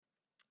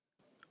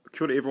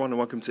Kia ora everyone and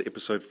welcome to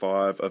episode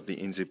 5 of the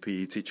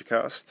NZPE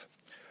TeacherCast.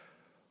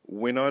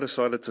 When I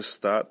decided to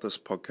start this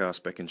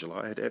podcast back in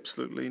July, I had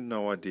absolutely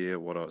no idea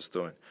what I was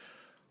doing.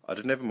 I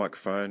didn't have a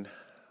microphone,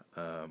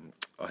 I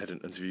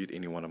hadn't interviewed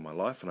anyone in my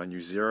life, and I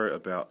knew zero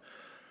about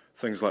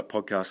things like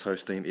podcast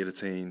hosting,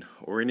 editing,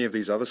 or any of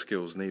these other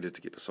skills needed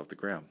to get this off the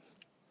ground.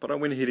 But I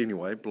went ahead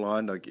anyway,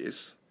 blind I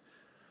guess.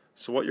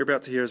 So what you're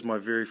about to hear is my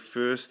very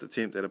first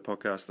attempt at a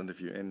podcast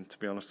interview, and to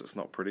be honest, it's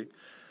not pretty.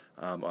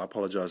 I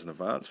apologise in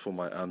advance for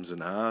my ums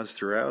and ahs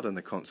throughout and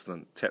the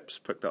constant taps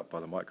picked up by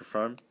the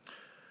microphone.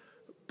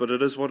 But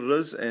it is what it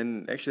is,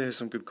 and actually has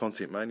some good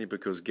content, mainly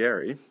because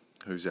Gary,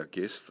 who's our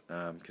guest,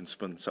 can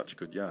spin such a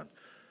good yarn.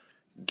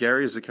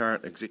 Gary is the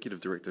current Executive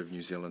Director of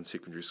New Zealand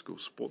Secondary School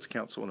Sports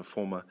Council and a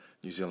former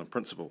New Zealand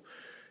Principal.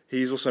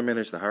 He's also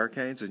managed the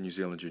Hurricanes and New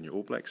Zealand Junior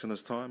All Blacks in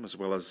his time, as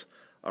well as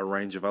a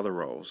range of other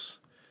roles.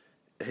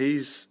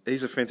 He's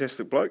a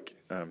fantastic bloke.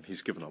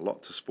 He's given a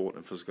lot to sport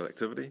and physical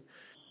activity.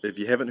 If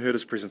you haven't heard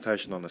his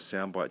presentation on the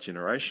soundbite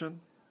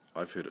generation,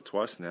 I've heard it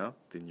twice now,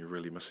 then you're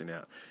really missing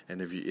out.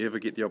 And if you ever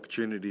get the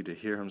opportunity to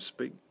hear him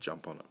speak,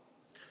 jump on it.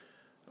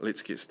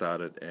 Let's get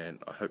started, and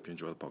I hope you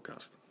enjoy the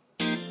podcast.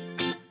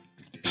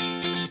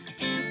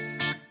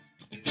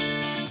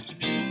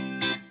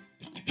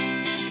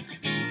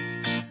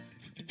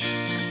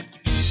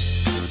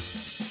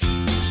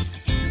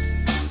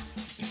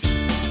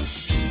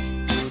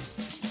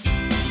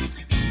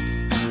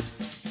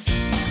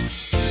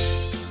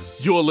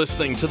 You're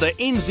listening to the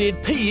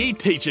NZPE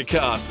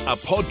TeacherCast, a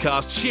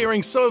podcast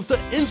sharing some of the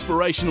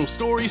inspirational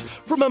stories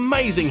from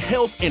amazing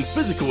health and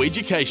physical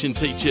education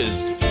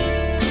teachers.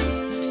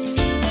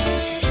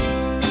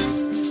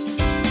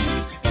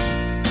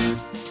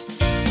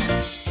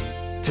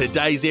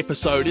 Today's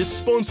episode is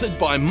sponsored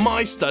by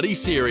My Study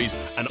Series,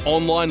 an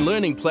online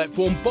learning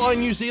platform by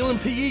New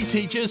Zealand PE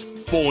teachers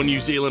for New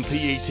Zealand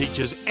PE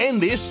teachers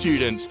and their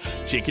students.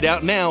 Check it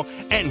out now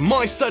at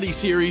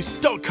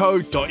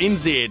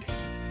mystudyseries.co.nz.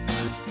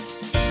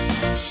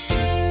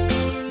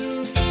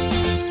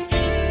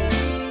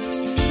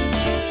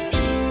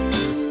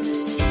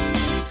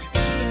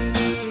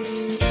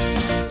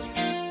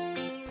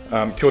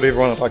 Kia ora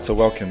everyone, I'd like to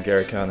welcome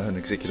Gary Carnahan,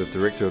 Executive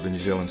Director of the New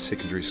Zealand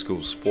Secondary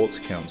School Sports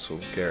Council.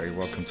 Gary,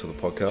 welcome to the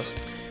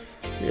podcast.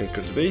 Yeah,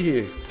 good to be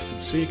here. Good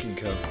to see you again,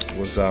 Carl. It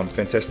was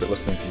fantastic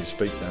listening to you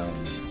speak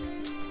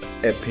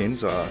at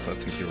PENS. I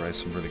think you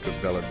raised some really good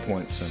valid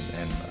points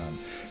and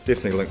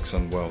definitely links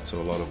in well to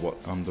a lot of what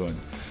I'm doing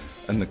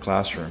in the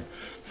classroom.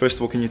 First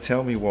of all, can you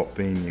tell me what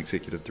being the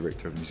Executive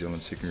Director of New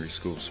Zealand Secondary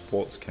School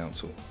Sports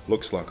Council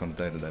looks like on a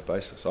day-to-day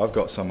basis? I've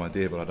got some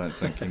idea, but I don't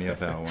think any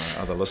of our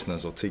other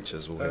listeners or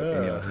teachers will have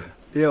any idea.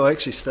 Yeah, I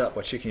actually start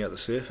by checking out the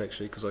surf,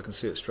 actually, because I can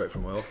see it straight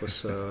from my office.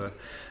 So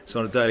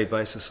on a daily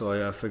basis,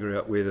 I figure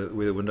out where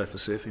the window for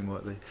surfing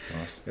might be.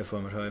 Nice. If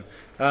I'm at home.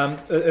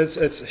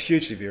 It's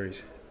hugely varied.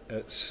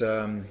 It's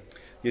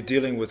you're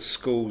dealing with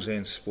schools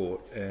and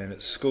sport, and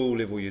at school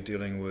level you're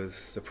dealing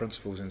with the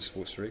principals and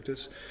sports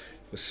directors.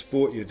 With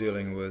sport you're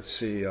dealing with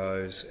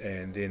CEOs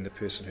and then the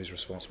person who's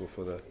responsible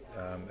for the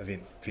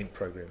event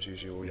programs,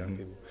 usually all young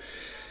people.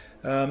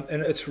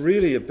 And it's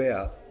really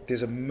about,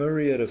 there's a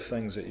myriad of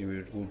things that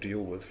you will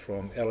deal with,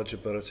 from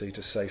eligibility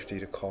to safety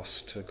to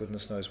cost to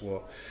goodness knows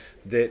what,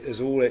 that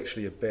is all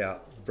actually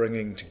about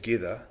bringing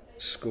together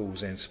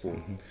schools and sport.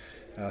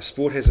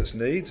 Sport has its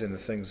needs and the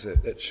things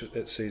that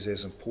it sees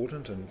as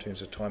important in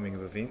terms of timing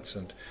of events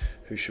and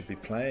who should be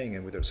playing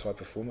and whether it's high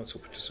performance or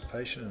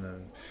participation,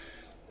 and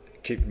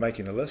keep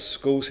making the list.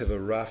 Schools have a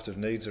raft of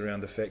needs around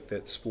the fact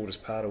that sport is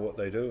part of what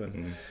they do,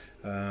 and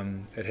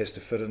it has to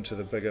fit into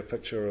the bigger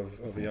picture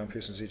of a young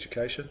person's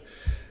education.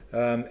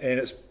 And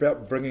it's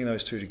about bringing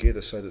those two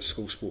together so that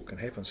school sport can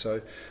happen.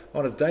 So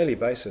on a daily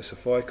basis,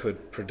 if I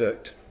could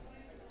predict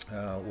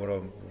what I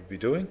would be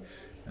doing,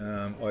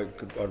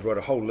 I'd write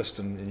a whole list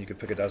and you could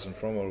pick a dozen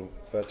from it.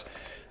 But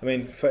I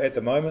mean, at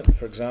the moment,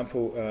 for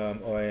example,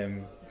 I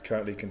am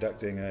currently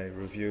conducting a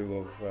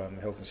review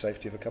of health and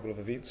safety of a couple of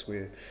events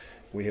where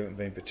we haven't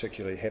been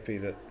particularly happy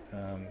that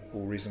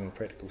all reasonable and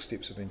practical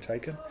steps have been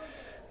taken.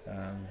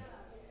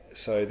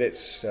 So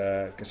that's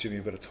consuming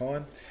a bit of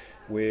time.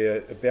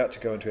 We're about to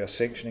go into our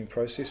sanctioning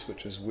process,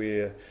 which is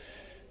where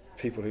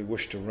people who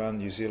wish to run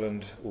New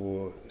Zealand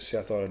or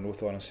South Island,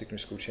 North Island Secondary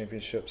School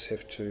Championships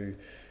have to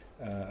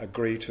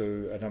agree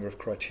to a number of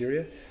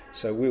criteria.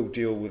 So we'll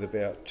deal with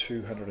about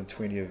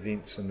 220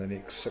 events in the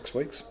next 6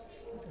 weeks,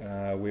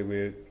 where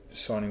we're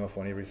signing off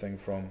on everything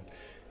from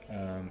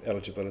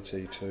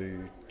eligibility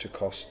to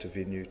cost, to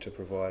venue, to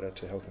provider,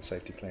 to health and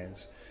safety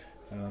plans.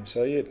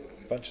 So yeah,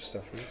 a bunch of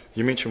stuff really.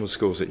 You mentioned with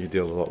schools that you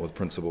deal a lot with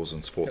principals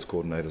and sports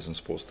coordinators and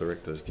sports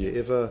directors. Do you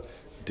ever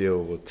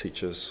deal with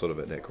teachers sort of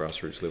at that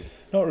grassroots level?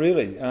 Not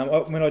really.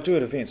 When I do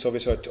at events,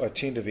 obviously I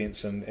attend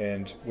events,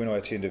 and when I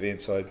attend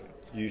events I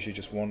usually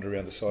just wander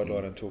around the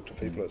sideline and talk to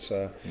people. It's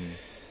I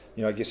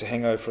guess a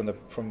hangover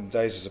from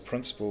days as a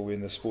principal,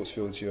 when the sports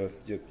field's your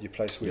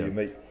place where you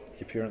meet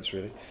your parents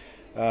really.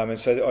 And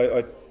so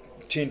I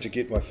tend to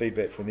get my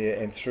feedback from there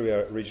and through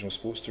our regional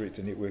sports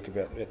director network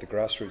at the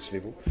grassroots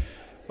level.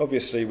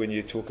 obviously when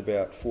you talk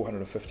about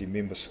 450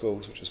 member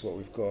schools, which is what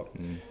we've got,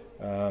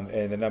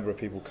 and the number of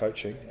people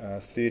coaching,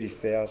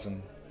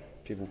 30,000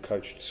 people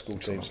coached school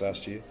teams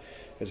last year.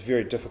 It's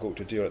very difficult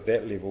to deal at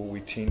that level. We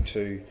tend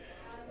to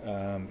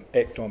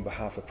act on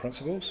behalf of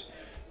principals.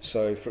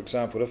 So, for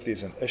example, if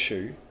there's an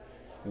issue,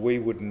 we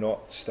would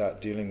not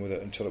start dealing with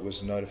it until it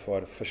was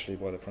notified officially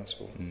by the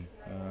principal.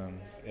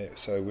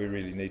 So we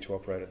really need to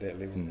operate at that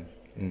level.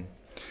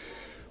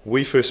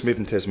 We first met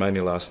in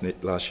Tasmania last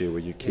year, where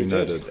you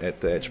keynoted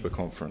at the ACHPA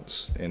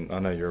conference, and I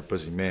know you're a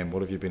busy man.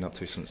 What have you been up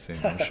to since then?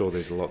 I'm sure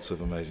there's lots of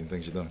amazing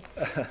things you're doing.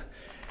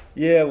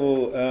 Yeah,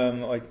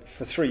 well,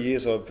 for 3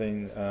 years I've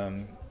been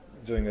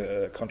doing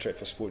a contract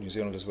for Sport New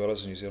Zealand as well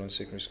as a New Zealand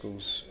secondary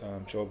schools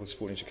job with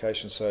sport and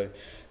education. So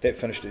that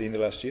finished at the end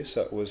of last year.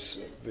 So it was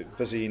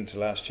busy into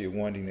last year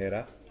winding that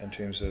up in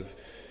terms of,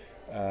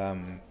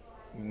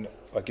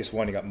 I guess,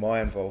 winding up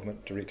my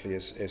involvement directly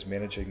as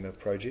managing the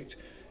project,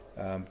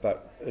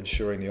 but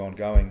ensuring the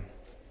ongoing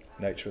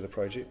nature of the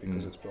project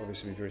because it's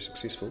obviously been very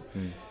successful.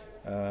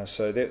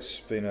 So that's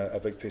been a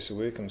big piece of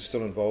work. I'm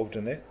still involved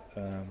in that,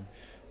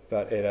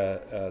 but at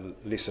a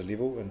lesser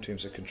level in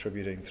terms of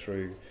contributing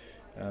through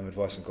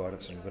advice and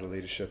guidance and a bit of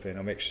leadership, and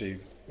I'm actually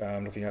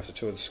looking after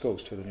two of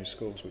the new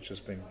schools, which has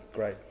been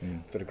great.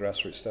 A bit of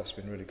grassroots stuff's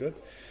been really good.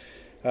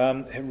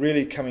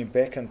 Really coming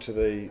back into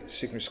the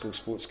Secondary School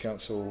Sports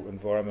Council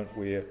environment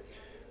where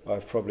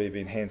I've probably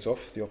been hands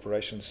off the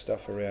operations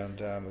stuff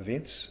around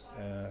events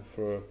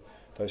for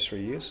those 3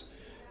 years,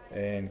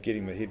 and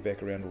getting my head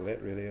back around all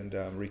that really, and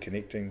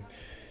reconnecting.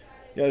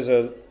 You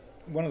know,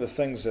 one of the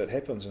things that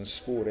happens in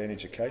sport and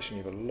education,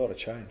 you have a lot of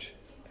change,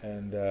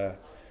 and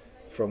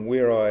from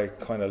where I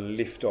kind of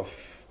left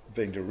off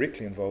being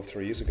directly involved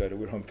 3 years ago to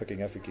where I'm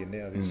picking up again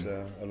now, there's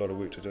a lot of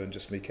work to do and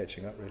just me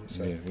catching up really.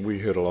 So we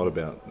heard a lot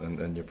about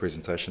in your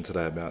presentation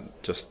today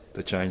about just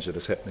the change that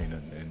is happening,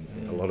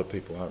 and a lot of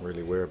people aren't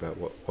really aware about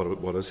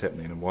what is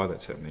happening and why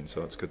that's happening,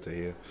 so it's good to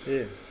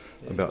hear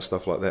about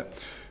stuff like that.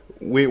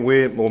 My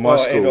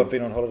school... And I've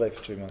been on holiday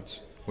for 2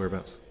 months.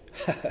 Whereabouts?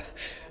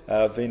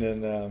 I've been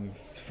in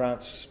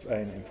France,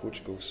 Spain and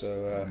Portugal,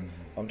 so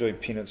I'm doing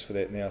penance for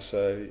that now.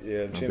 So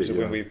yeah, in terms of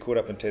when we caught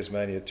up in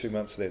Tasmania, 2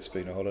 months of that's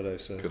been a holiday,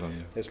 so good on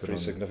you. That's a pretty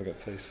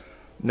significant piece.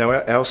 Now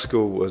our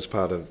school is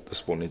part of the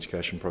Sport and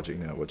Education project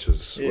now, which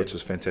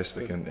is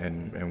fantastic,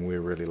 and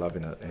we're really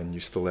loving it. And you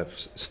still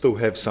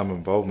have some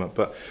involvement,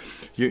 but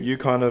you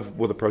kind of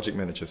were the project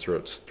manager through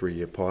its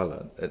 3-year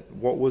pilot.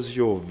 What was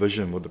your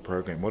vision with the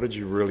program? What did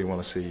you really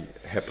want to see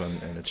happen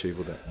and achieve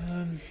with that?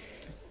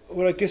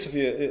 Well, I guess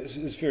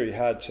it's very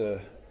hard to.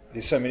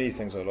 There's so many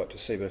things I'd like to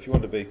see, but if you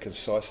want to be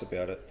concise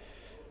about it,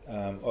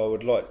 I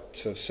would like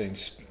to have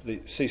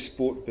see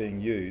sport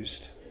being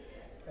used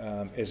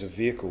as a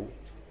vehicle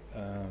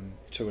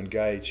to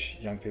engage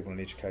young people in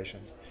education,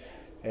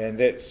 and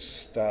that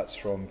starts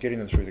from getting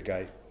them through the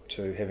gate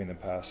to having them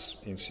pass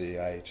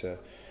NCEA to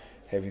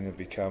having them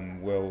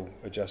become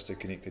well-adjusted,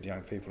 connected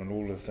young people, and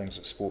all of the things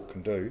that sport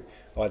can do,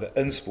 either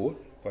in sport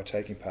by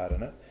taking part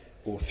in it,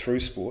 or through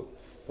sport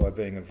by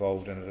being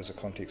involved in it as a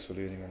context for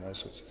learning and those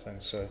sorts of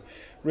things. So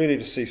really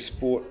to see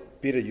sport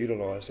better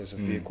utilised as a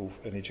vehicle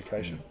in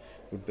education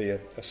would be a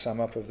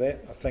sum up of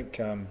that. I think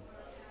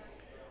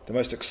the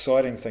most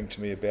exciting thing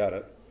to me about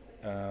it,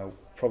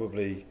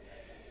 probably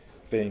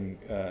being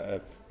a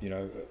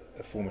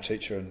former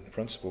teacher and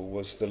principal,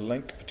 was the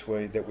link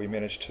that we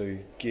managed to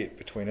get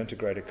between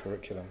integrated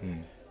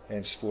curriculum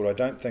and sport. I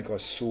don't think I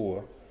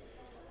saw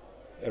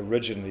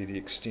originally the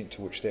extent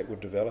to which that would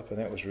develop, and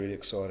that was really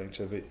exciting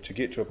to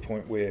get to a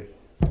point where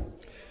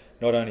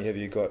not only have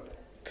you got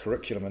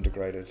curriculum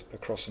integrated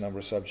across a number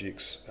of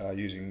subjects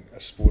using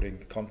a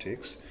sporting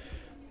context,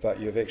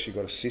 but you've actually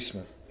got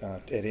assessment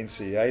at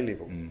NCEA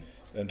level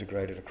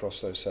integrated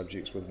across those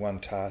subjects with one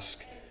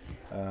task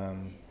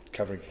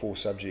covering 4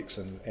 subjects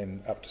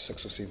and up to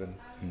 6 or 7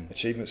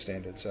 achievement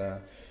standards,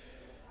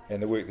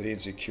 and the work that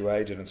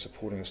NZQA did in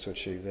supporting us to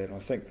achieve that. And I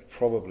think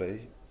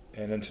probably,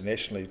 and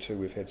internationally too,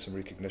 we've had some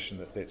recognition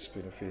that that's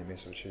been a fairly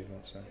massive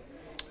achievement. So.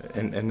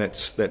 And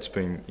that's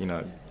been,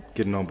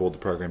 getting on board the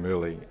program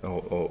early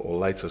or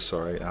later,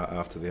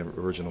 after the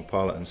original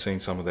pilot, and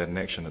seeing some of that in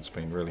action, it's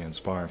been really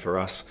inspiring for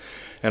us.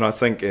 And I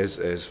think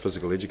as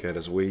physical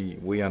educators,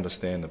 we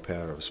understand the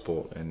power of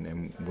sport,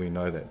 and we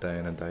know that day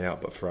in and day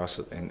out. But for us,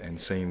 and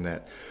seeing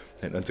that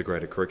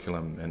integrated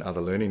curriculum and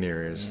other learning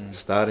areas,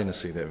 starting to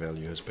see that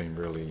value has been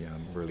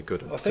really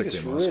good. I think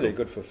it's really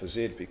good for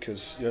phys ed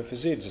because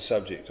phys ed is a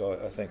subject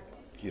I think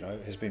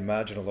has been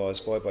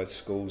marginalised by both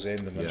schools and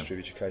the Ministry of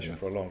Education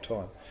for a long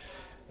time,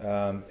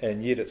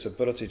 and yet its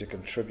ability to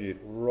contribute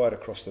right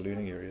across the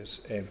learning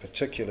areas, and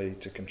particularly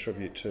to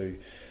contribute to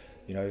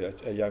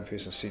a young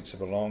person's sense of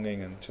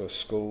belonging and to a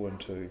school and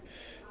to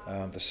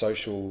the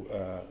social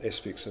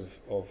aspects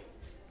of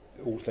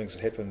all things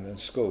that happen in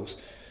schools,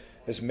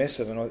 is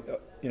massive.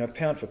 And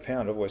pound for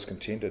pound, I've always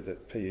contended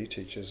that PE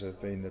teachers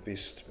have been the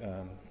best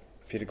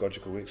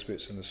pedagogical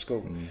experts in the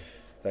school.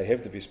 They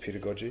have the best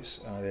pedagogies,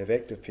 they have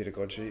active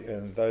pedagogy,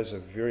 and those are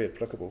very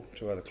applicable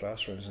to other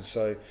classrooms. And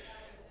so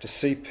to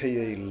see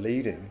PE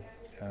leading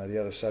the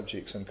other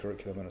subjects in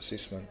curriculum and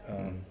assessment.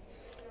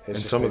 And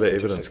some of the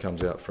evidence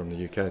comes out from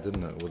the UK,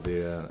 didn't it, with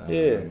their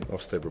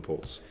Ofsted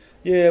reports?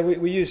 Yeah,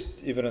 we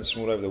used evidence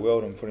from all over the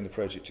world in putting the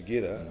project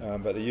together,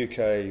 but the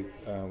UK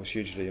was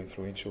hugely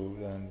influential.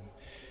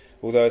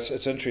 Although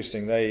it's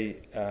interesting, they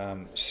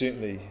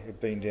certainly have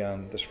been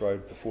down this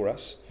road before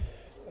us,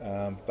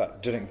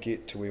 but didn't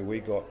get to where we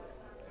got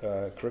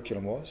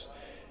curriculum-wise.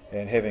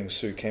 And having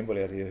Sue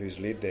Campbell out here, who's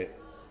led that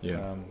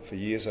for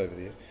years over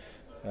there,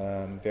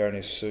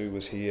 Baroness Sue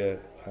was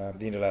here at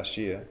the end of last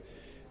year,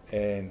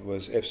 and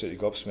was absolutely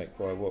gobsmacked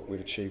by what we'd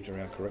achieved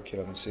around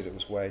curriculum, and said it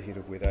was way ahead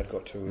of where they'd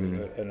got to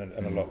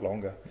in a lot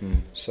longer.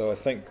 So I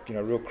think,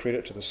 real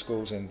credit to the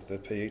schools and the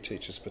PE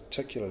teachers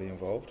particularly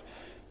involved,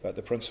 but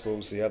the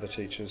principals, the other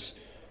teachers,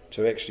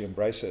 to actually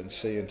embrace it and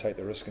see and take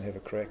the risk and have a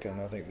crack, and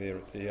I think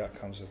the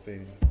outcomes have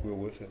been well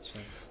worth it. So.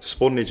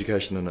 Sport and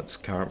education in its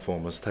current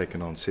form has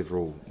taken on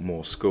several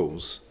more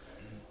schools.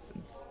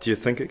 Do you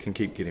think it can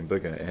keep getting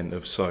bigger, and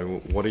if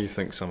so, what do you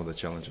think some of the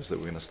challenges that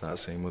we're going to start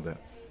seeing with that?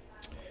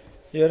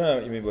 Yeah, I don't know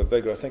what you mean by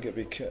bigger. I think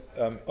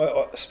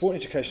a sport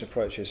and education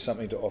approach has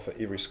something to offer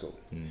every school.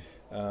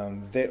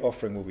 That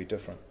offering will be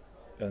different.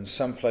 In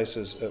some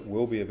places it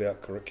will be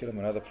about curriculum,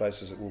 in other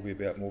places it will be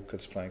about more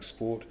kids playing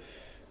sport,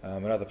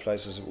 in other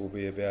places it will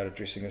be about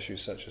addressing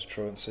issues such as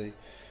truancy.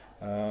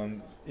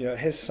 It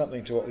has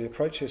something to. The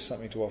approach has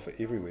something to offer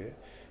everywhere,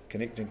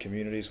 connecting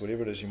communities,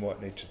 whatever it is you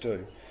might need to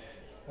do.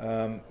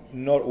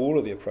 Not all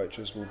of the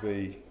approaches will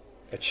be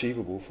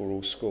achievable for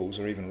all schools,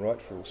 or even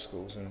right for all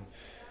schools, and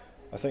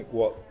I think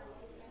what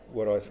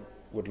I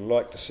would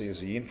like to see as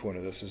the end point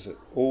of this is that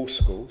all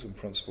schools and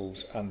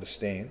principals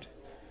understand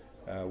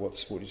what the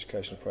sport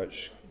education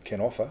approach can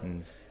offer,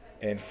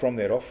 and from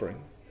that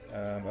offering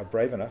are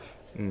brave enough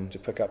to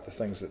pick up the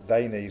things that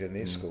they need in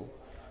their school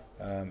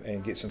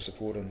and get some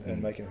support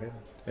in making it happen.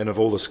 And of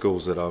all the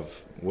schools that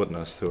I've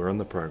witnessed who are in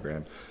the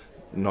program,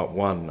 not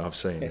one I've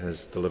seen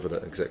has delivered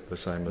it exactly the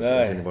same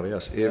as anybody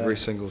else. Every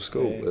single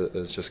school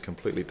is just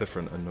completely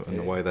different in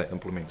the way they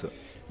implement it.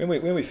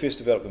 When we first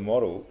developed the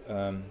model,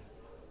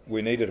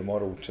 we needed a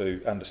model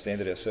to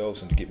understand it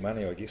ourselves and to get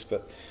money, I guess.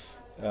 But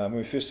when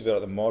we first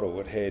developed the model,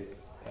 it had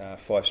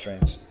 5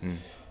 strands,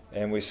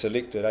 and we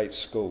selected 8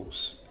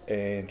 schools,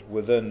 and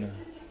within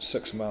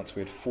 6 months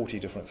we had 40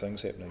 different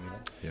things happening.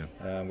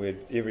 We had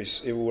every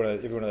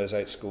one of those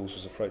 8 schools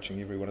was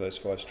approaching every one of those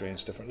 5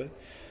 strands differently,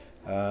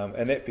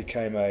 and that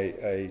became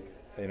a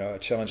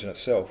challenge in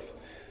itself,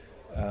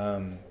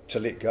 to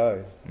let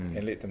go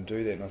and let them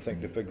do that. And I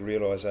think the big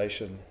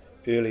realisation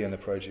early in the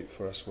project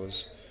for us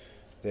was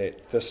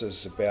that this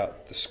is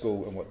about the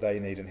school and what they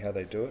need and how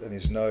they do it, and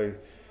there's no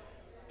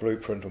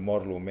blueprint or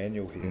model or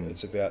manual here.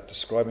 It's about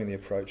describing the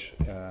approach,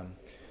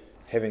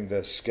 having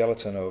the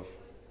skeleton of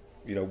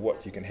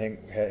what you can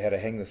how to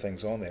hang the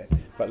things on that,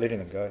 but letting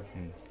them go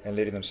and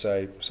letting them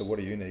say, so what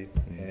do you need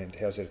and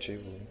how's that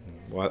achievable?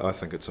 Well, I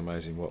think it's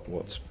amazing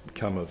what's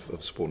come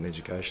of sport and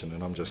education,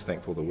 and I'm just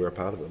thankful that we're a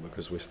part of it,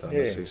 because we're starting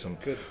to see some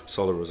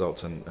solid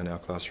results in our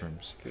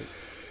classrooms. Good.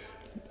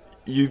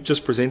 You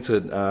just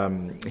presented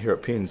here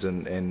at PENZ,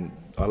 and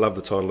I love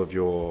the title of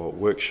your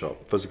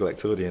workshop, Physical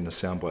Activity and the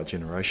Soundbite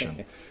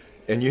Generation.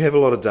 And you have a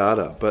lot of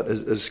data, but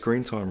is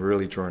screen time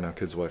really drawing our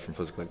kids away from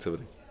physical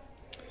activity?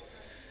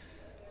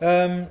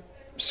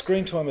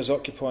 Screen time is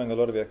occupying a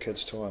lot of our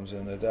kids' times,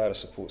 and the data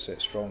supports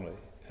that strongly.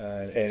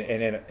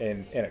 And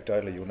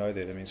anecdotally, you'll know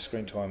that. I mean,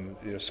 screen time,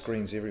 there are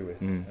screens everywhere,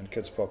 and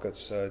kids'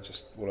 pockets,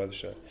 just all over the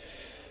show.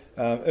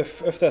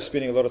 If they're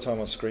spending a lot of time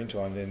on screen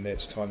time, then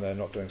that's time they're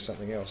not doing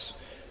something else.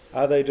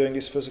 Are they doing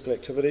less physical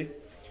activity?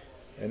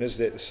 And is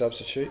that the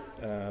substitute?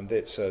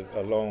 That's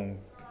a long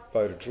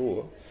bow to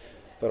draw.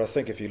 But I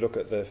think if you look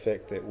at the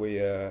fact that we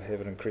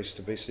have an increased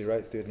obesity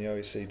rate, third in the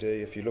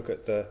OECD, if you look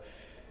at the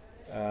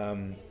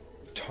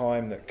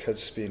time that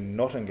kids spend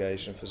not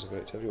engaged in physical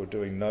activity or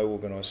doing no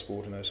organised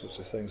sport and those sorts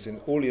of things, then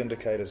all the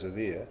indicators are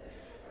there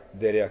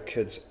that our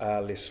kids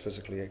are less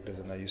physically active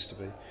than they used to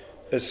be.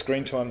 Is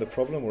screen time the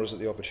problem, or is it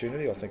the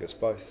opportunity? I think it's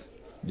both.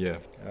 Yeah.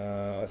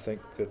 I think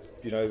that,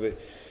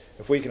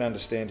 if we can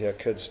understand how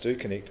kids do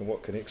connect and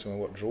what connects them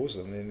and what draws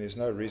them, then there's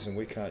no reason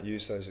we can't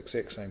use those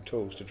exact same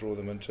tools to draw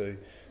them into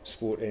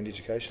sport and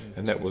education.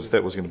 And that was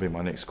going to be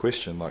my next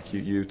question. Like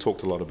you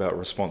talked a lot about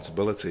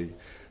responsibility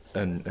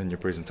in your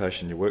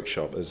presentation, your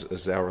workshop.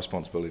 Is our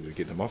responsibility to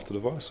get them off the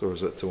device, or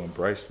is it to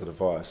embrace the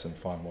device and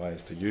find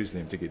ways to use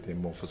them to get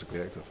them more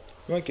physically active?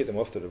 We won't get them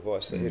off the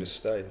device. They're here to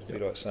stay. It'd be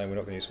like saying we're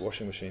not going to use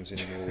washing machines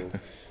anymore. Or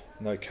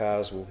no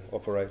cars will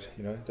operate.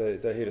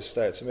 They're here to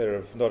stay. It's a matter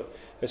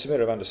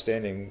of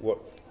understanding what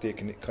their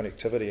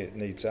connectivity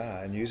needs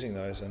are and using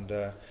those. And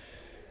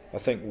I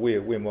think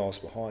we're miles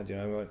behind.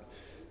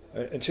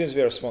 In terms of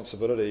our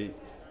responsibility,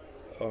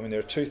 I mean, there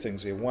are 2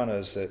 things here. One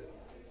is that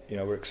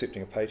we're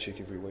accepting a paycheck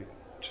every week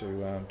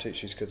to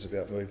teach these kids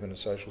about movement and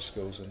social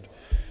skills, and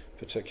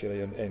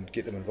particularly and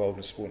get them involved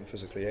in sport and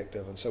physically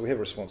active. And so we have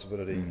a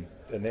responsibility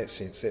in that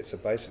sense. That's a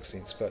basic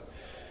sense. But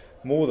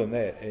more than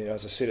that,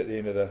 as I said at the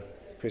end of the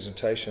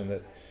presentation,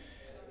 that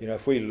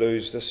if we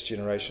lose this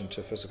generation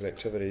to physical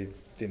activity,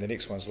 then the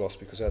next one's lost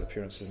because other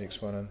parents are the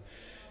next one. And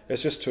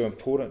it's just too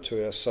important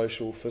to our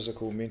social,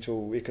 physical,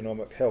 mental,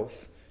 economic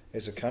health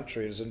as a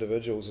country, as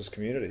individuals, as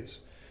communities,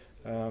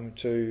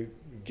 to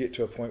get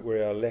to a point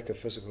where our lack of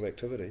physical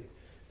activity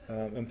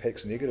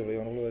impacts negatively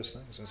on all of those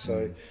things. And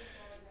so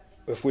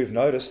if we've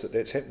noticed that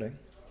that's happening,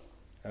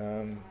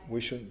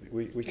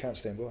 we can't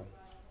stand by.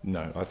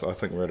 No, I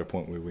think we're at a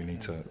point where we need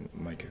to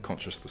make a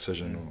conscious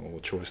decision or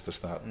choice to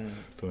start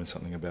doing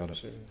something about it.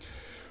 Absolutely.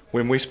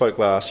 When we spoke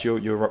last,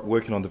 you're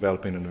working on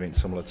developing an event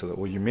similar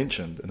to you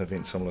mentioned an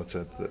event similar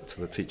to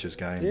the Teachers'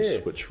 Games,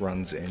 which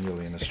runs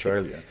annually in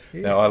Australia.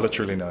 Now, I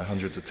literally know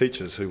hundreds of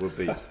teachers who would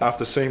be,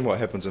 after seeing what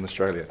happens in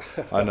Australia,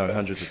 I know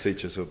hundreds of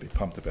teachers who would be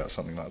pumped about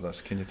something like this.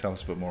 Can you tell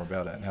us a bit more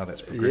about it and how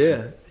that's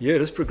progressing? Yeah,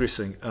 it is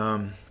progressing.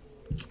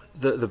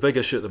 The big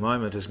issue at the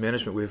moment is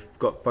management. We've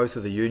got both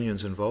of the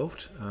unions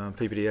involved.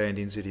 PPDA and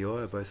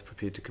NZEI are both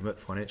prepared to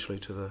commit financially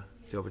to the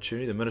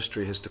opportunity. The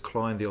ministry has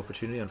declined the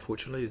opportunity,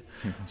 unfortunately,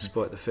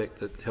 despite the fact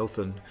that health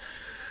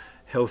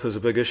is a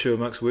big issue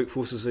amongst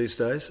workforces these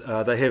days.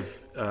 They have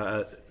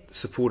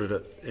supported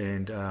it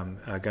and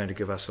are going to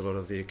give us a lot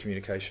of their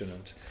communication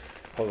and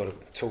a whole lot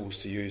of tools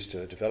to use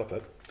to develop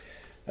it.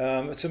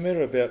 It's a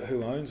matter about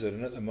who owns it,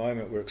 and at the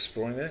moment we're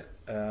exploring that.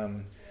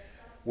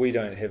 We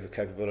don't have the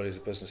capability as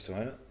a business to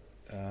own it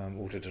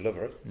or to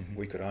deliver it.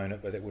 We could own it,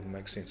 but that wouldn't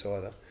make sense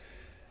either.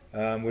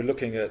 We're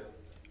looking at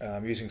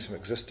using some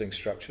existing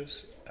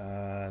structures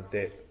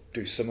that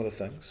do similar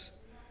things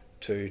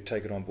to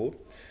take it on board.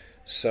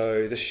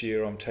 So this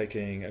year I'm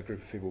taking a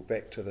group of people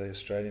back to the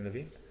Australian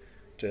event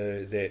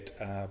that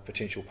are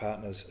potential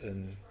partners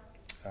in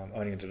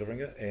owning and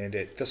delivering it. And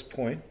at this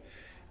point,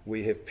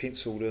 we have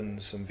penciled in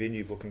some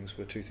venue bookings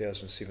for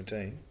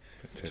 2017.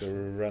 Fantastic. To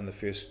run the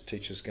first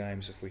Teachers'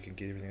 Games if we can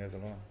get everything over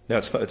the line. Now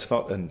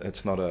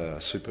it's not a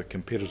super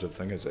competitive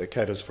thing, is it? It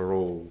caters for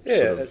all. Yeah,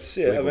 sort of it's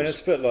I mean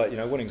it's a bit like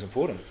winning's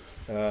important.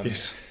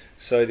 Yes.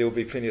 So there will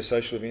be plenty of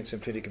social events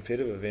and plenty of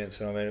competitive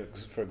events. And I mean,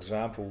 for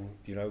example,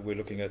 we're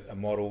looking at a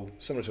model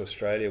similar to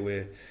Australia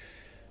where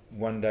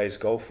one day's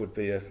golf would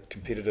be a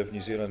competitive New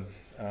Zealand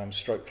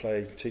stroke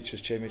play Teachers'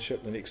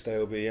 Championship. The next day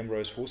will be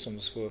Ambrose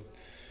foursomes for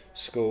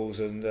schools,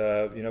 and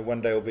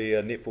one day will be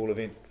a netball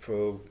event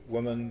for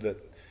women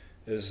that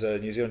is a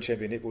New Zealand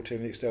champion netball team.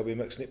 The next day will be a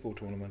mixed netball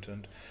tournament,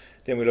 and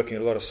then we're looking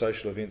at a lot of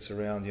social events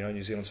around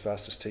New Zealand's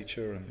fastest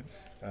teacher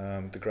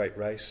and the Great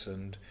Race,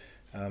 and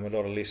a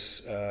lot of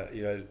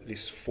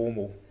less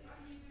formal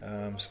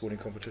sporting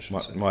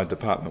competitions. My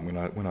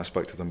department, when I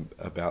spoke to them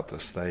about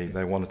this,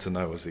 they wanted to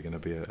know, is there going to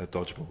be a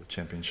dodgeball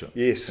championship?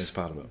 Yes, as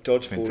part of it.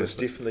 Dodgeball Fantastic. is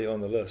definitely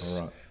on the list.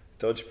 All right.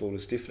 Dodgeball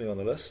is definitely on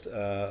the list,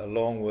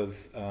 along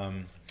with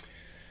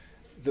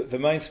the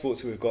main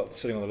sports that we've got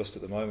sitting on the list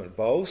at the moment are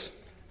bowls,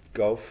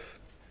 golf,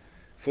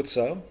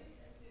 futsal,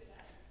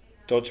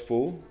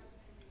 dodgeball,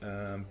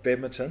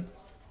 badminton.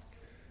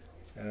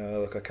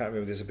 Look, I can't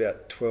remember. There's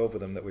about 12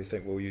 of them that we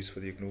think we'll use for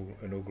the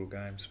inaugural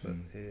games. But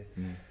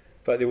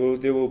but there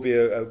will be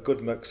a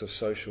good mix of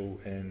social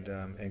and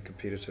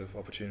competitive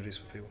opportunities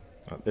for people.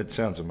 It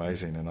sounds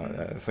amazing, and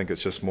I think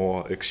it's just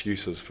more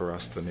excuses for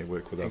us to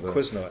network with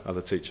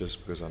other teachers,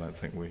 because I don't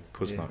think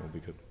quiz night will be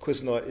good.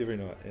 Quiz night every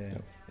night.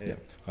 Yeah.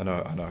 I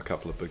know a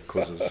couple of big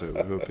quizzes who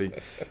will be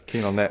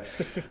keen on that.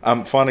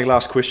 Finally,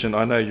 last question.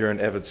 I know you're an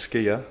avid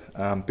skier.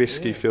 Best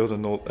ski field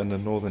in the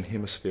Northern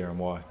Hemisphere, and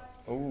why?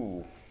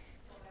 Ooh.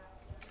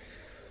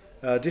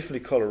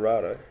 Definitely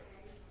Colorado.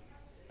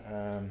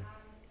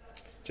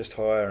 Just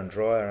higher and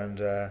drier, and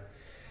there's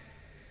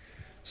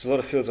a lot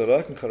of fields I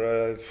like in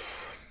Colorado.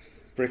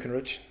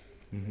 Breckenridge,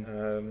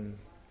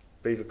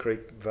 Beaver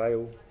Creek,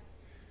 Vale.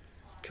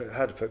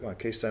 Hard to pick one.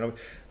 Keystone.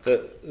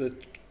 The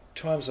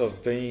times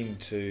I've been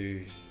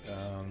to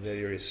that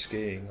area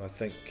skiing, I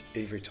think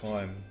every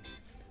time,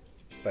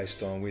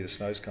 based on where the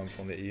snow's come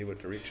from that year, what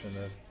direction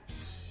they've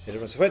had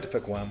difference. If I had to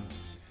pick one,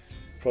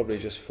 probably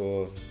just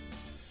for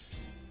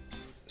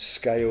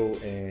scale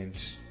and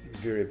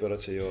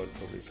variability, I'd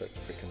probably pick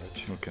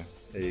Breckenridge. Okay.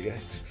 There you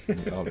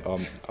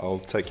go. I'll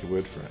take your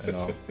word for it, and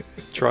I'll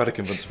try to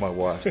convince my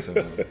wife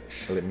to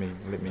let me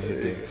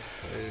head there.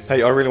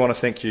 Hey, I really want to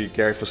thank you,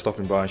 Gary, for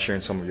stopping by and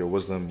sharing some of your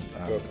wisdom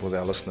with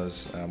our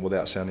listeners.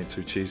 Without sounding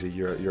too cheesy,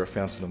 you're a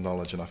fountain of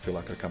knowledge, and I feel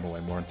like I come away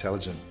more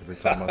intelligent every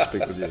time I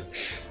speak with you.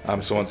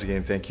 So once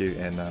again, thank you,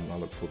 and I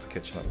look forward to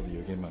catching up with you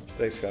again, mate.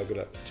 Thanks, Carl. Good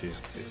luck.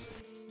 Cheers.